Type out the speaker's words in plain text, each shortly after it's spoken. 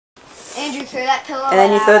Andrew, throw that pillow And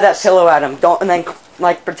then you throw that pillow at him. Don't, and then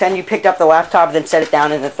like pretend you picked up the laptop, then set it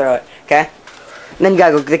down and then throw it. Okay? And then you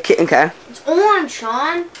gotta go get the kid. Okay? It's on,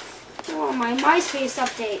 Sean. Oh, my MySpace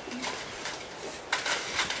update.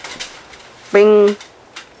 Bing.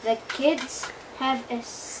 The kids have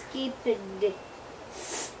escaped. The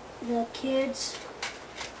kids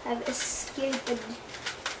have escaped.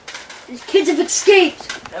 The kids have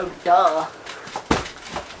escaped. Oh, duh.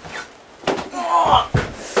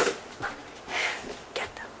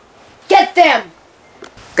 Get them. Get them!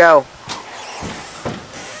 Go.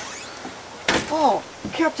 Oh,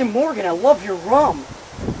 Captain Morgan, I love your rum.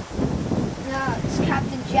 No, it's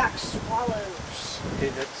Captain Jack Swallows.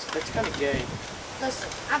 Dude, that's kind of gay. Listen,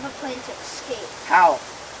 I have a plan to escape. How?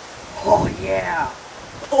 Oh, yeah.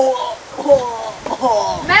 Oh.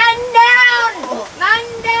 Man down! Man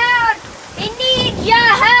down! He needs your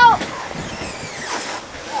help!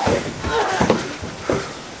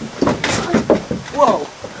 Whoa.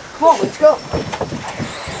 Come on, let's go.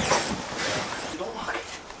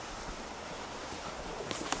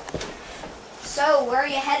 So, where are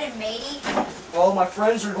you headed, matey? Well, my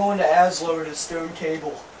friends are going to Aslo to Stone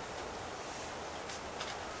Cable.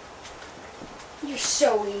 You're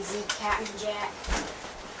so easy, Captain Jack.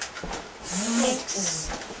 Thanks.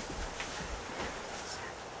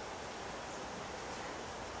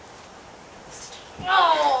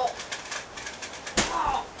 Oh!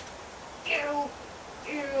 Oh!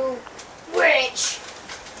 You witch!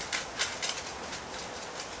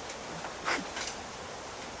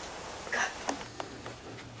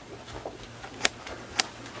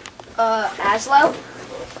 Aslo?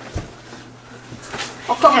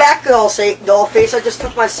 I'll come back, Dollface. I just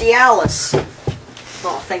took my Cialis.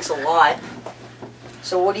 Oh, thanks a lot.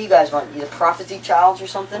 So what do you guys want? You the prophecy childs or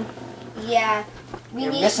something? Yeah.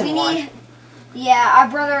 You're missing one. Yeah, our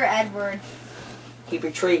brother Edward. He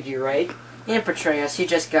betrayed you, right? He didn't betray us. He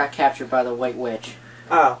just got captured by the White Witch.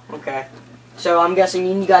 Oh, okay. So I'm guessing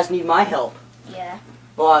you guys need my help. Yeah.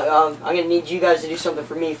 Well, I'm gonna need you guys to do something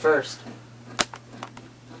for me first.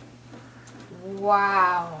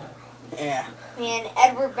 Wow. Yeah. Man,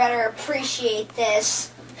 Edward better appreciate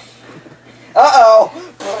this. Uh-oh!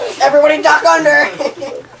 Everybody duck under!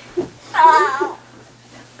 Oh.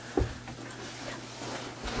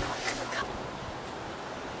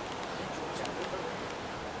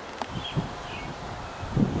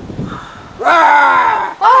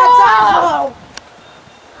 Oh!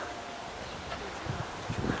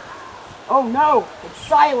 Oh no! It's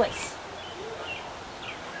Silas!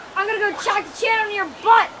 I'm gonna go chuck the chain on your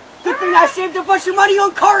butt! Good thing I saved a bunch of money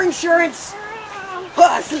on car insurance!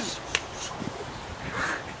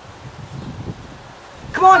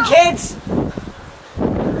 Come on, kids!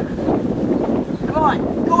 Come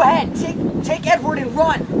on, go ahead. Take Edward and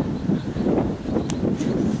run.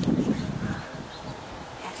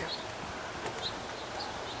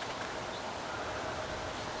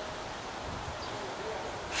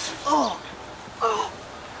 Oh. Oh.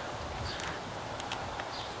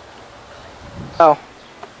 Oh.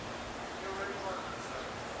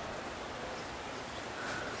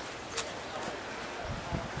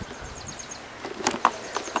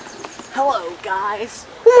 Hello, guys.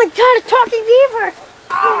 Oh my god, a talking beaver!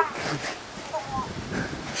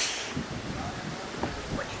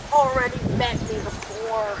 But you already met me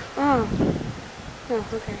before. Oh. Oh,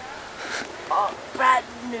 okay. Bad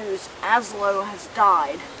news. Aslo has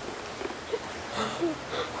died.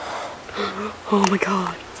 Oh my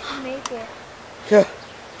god. Didn't make it. Yeah.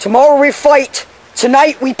 Tomorrow we fight.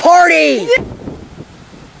 Tonight we party.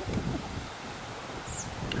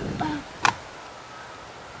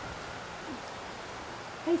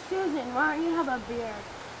 Hey Susan, why don't you have a beer?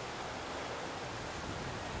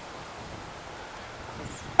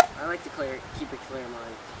 I like to keep a clear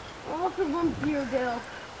mind. What could one beer do?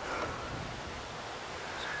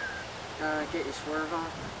 Get your swerve on.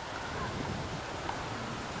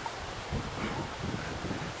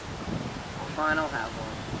 Fine, I'll have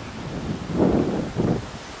one.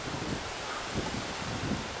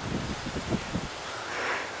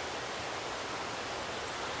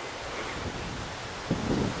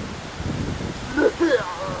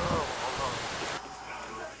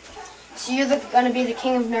 So you're gonna be the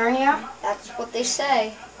king of Narnia? That's what they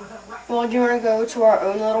say. Well, do you want to go to our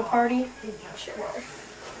own little party? Sure.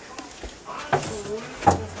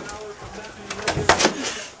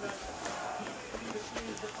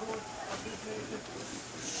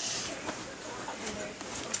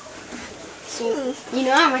 See, you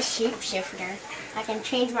know I'm a shapeshifter. I can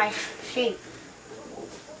change my shape.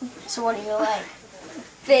 So what do you like?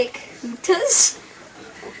 Fake hootas?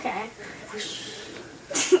 Okay.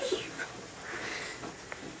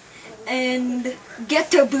 and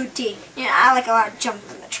Ghetto Booty. Yeah, I like a lot of junk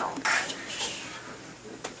in the trunk.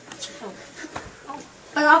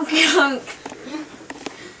 But I'm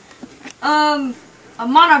a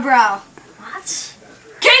monobrow. What?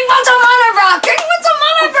 King wants a monobrow! King wants a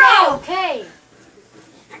monobrow! Okay.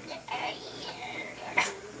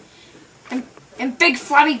 And big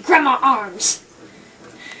flabby grandma arms.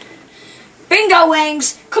 Bingo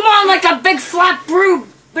wings! Come on like a big flat blue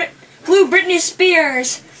Britney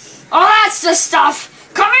Spears. Oh, that's the stuff.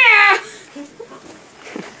 Come here!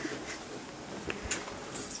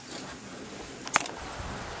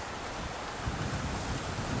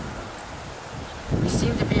 We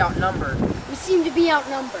seem to be outnumbered. We seem to be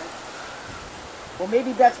outnumbered. Well,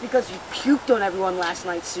 maybe that's because you puked on everyone last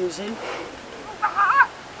night, Susan.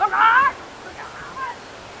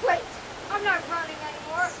 Wait, I'm not running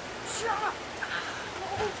anymore.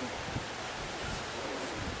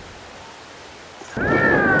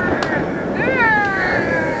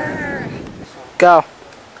 Go.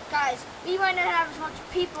 Guys, we might not have as much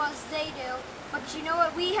people as they do, but you know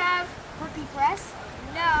what we have? Rookie Press?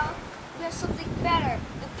 No, we have something better.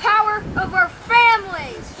 The power of our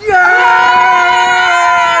families! Guys!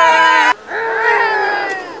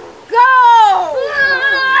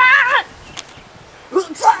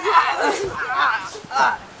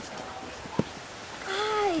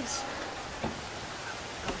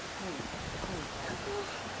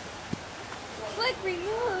 Click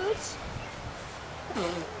remote.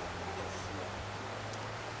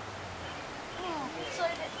 So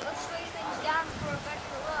let's lay things down for a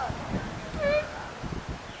better look.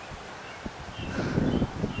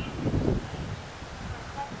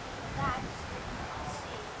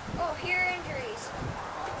 Oh, here are injuries.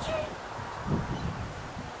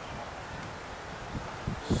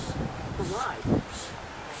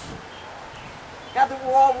 Now that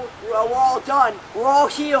we're all done, we're all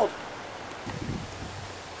healed.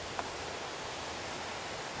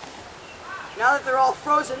 Now that they're all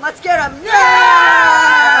frozen, let's get them!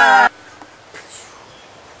 Yeah!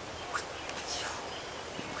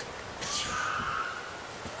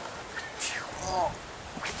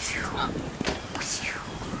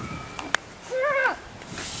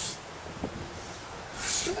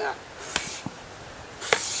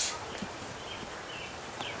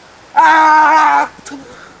 Ah!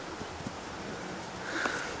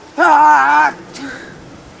 Ah!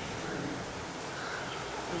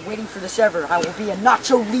 I'm waiting for this ever. I will be a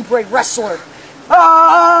Nacho Libre wrestler.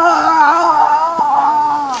 Ah!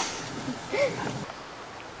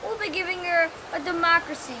 We'll be giving her a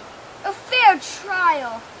democracy, a fair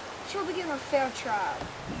trial. She'll be given a fair trial.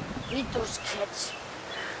 Eat those kids.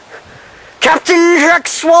 Captain Jack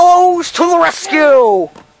Swallows to the rescue!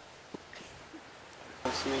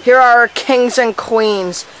 Here are our kings and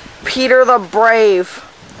queens. Peter the Brave,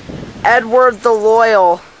 Edward the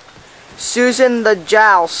Loyal, Susan the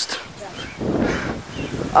Joust,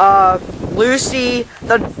 Lucy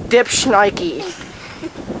the Dipschnike.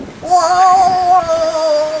 Whoa!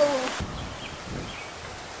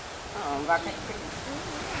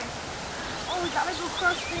 Oh, we got a little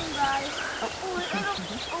crushed thing, guys. Oh,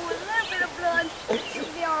 a little bit of blood.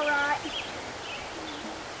 It'll be alright.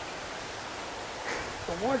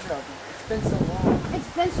 The wardrobe. It's been so long.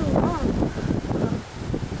 It's been so long.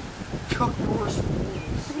 Chuck Norris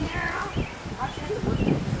rules.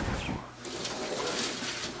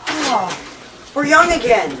 Oh, we're young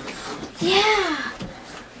again. Yeah.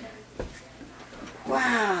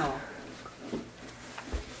 Wow.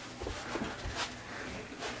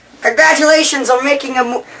 Congratulations on making a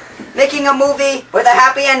movie with a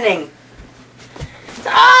happy ending.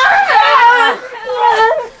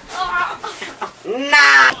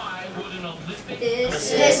 Nah.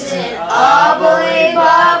 This is an Obbly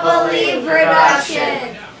Bobbly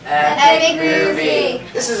production. Epic movie.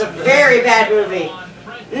 This is a very bad movie.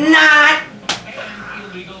 Not.